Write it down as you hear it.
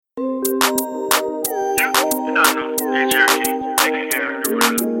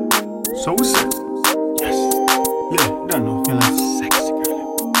So what's it? Yes. Yeah, don't know. Feel like sexy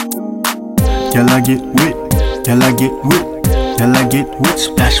girl. Girl, I get wet. Girl, I get wet. Girl, I get wet.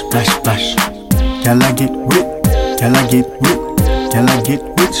 Splash, splash, splash. Girl, I get wet. Girl, I get wet. Girl, I get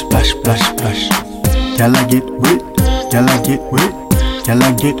wet. Splash, splash, splash. Girl, I get wet. Girl, I get wet. Girl,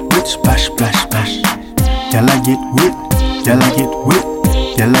 I get wet. Splash, splash, splash. Girl, I get wet. Girl, I get wet.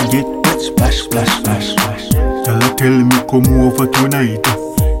 Girl, I get wet. Splash, splash, splash, splash. Girl, I tell me come over tonight.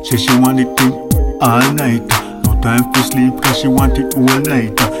 Say she want it all night. No time for sleep cause she want it all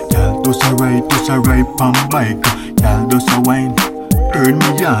night. Girl, does a ride on bike. Girl, does a wine, turn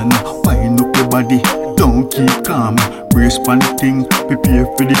me on. Wind up your body, don't keep calm. Brace pon the thing, prepare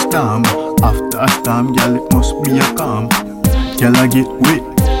for the storm. After a storm, girl, it must be a calm. Girl, I get wet,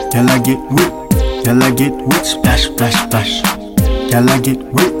 girl, I get wet. Girl, I get wet, splash, splash, splash. Girl, I get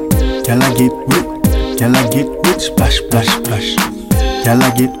wet, girl, I get wet. Girl, I get wet, splash, splash, splash. Girl,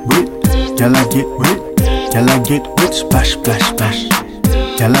 I get wet, girl, I get wet. Girl, I get wet, splash, splash, splash.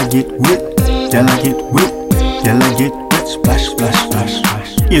 Girl, I get wet, girl, I get wet. Girl, I get wet, splash, splash, splash,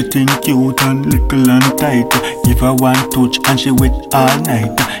 splash. You think cute and little and tight. Give her one touch and she wet all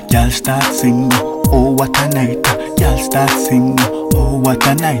night. Girl start sing, oh what a night. Girl start sing, oh what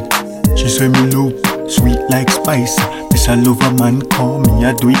a night. She say me love, sweet like spice. This a lover man call me,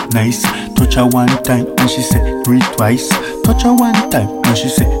 I do it nice. Touch her one time and she say do it twice. Touch her one time and she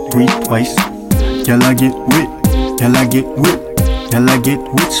say do it twice. Girl I get wet, girl I get wet. Girl I get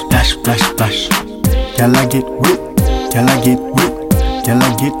wet, splash, splash, splash. Girl I get wet, girl I get wet. Girl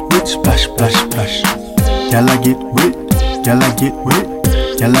I get wet, splash, splash, splash. Girl I get wet, girl I get wet.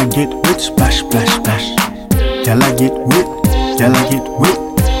 Girl I get wet, splash, splash, splash. Girl I get wet, girl I get wet.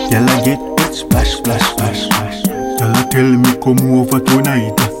 Girl I get wet, splash, splash, splash, splash. Girl I tell me come over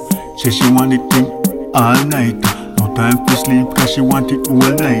tonight. Say she want it all night. No time for sleep cause she want it all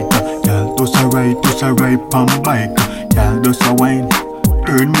night. Girl does a ride on bike. Girl does a wine,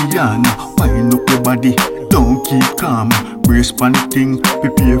 turn me on. Wind up your body, don't keep calm. Brace pon the thing,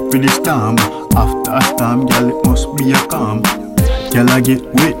 prepare for the storm. After a storm, girl it must be a calm. Girl I get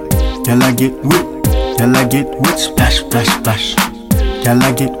wet, girl I get wet. Girl I get wet, splash, splash, splash. Girl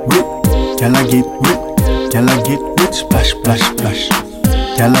I get wet, girl I get wet. Girl I get wet, splash, splash, splash.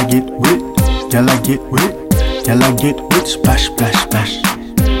 Girl I get wet, girl I get wet. Girl I get wet, splash, splash, splash.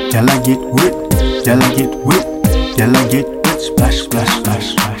 Girl I get wet, girl I get wet. Girl I get wet, splash, splash,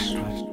 splash.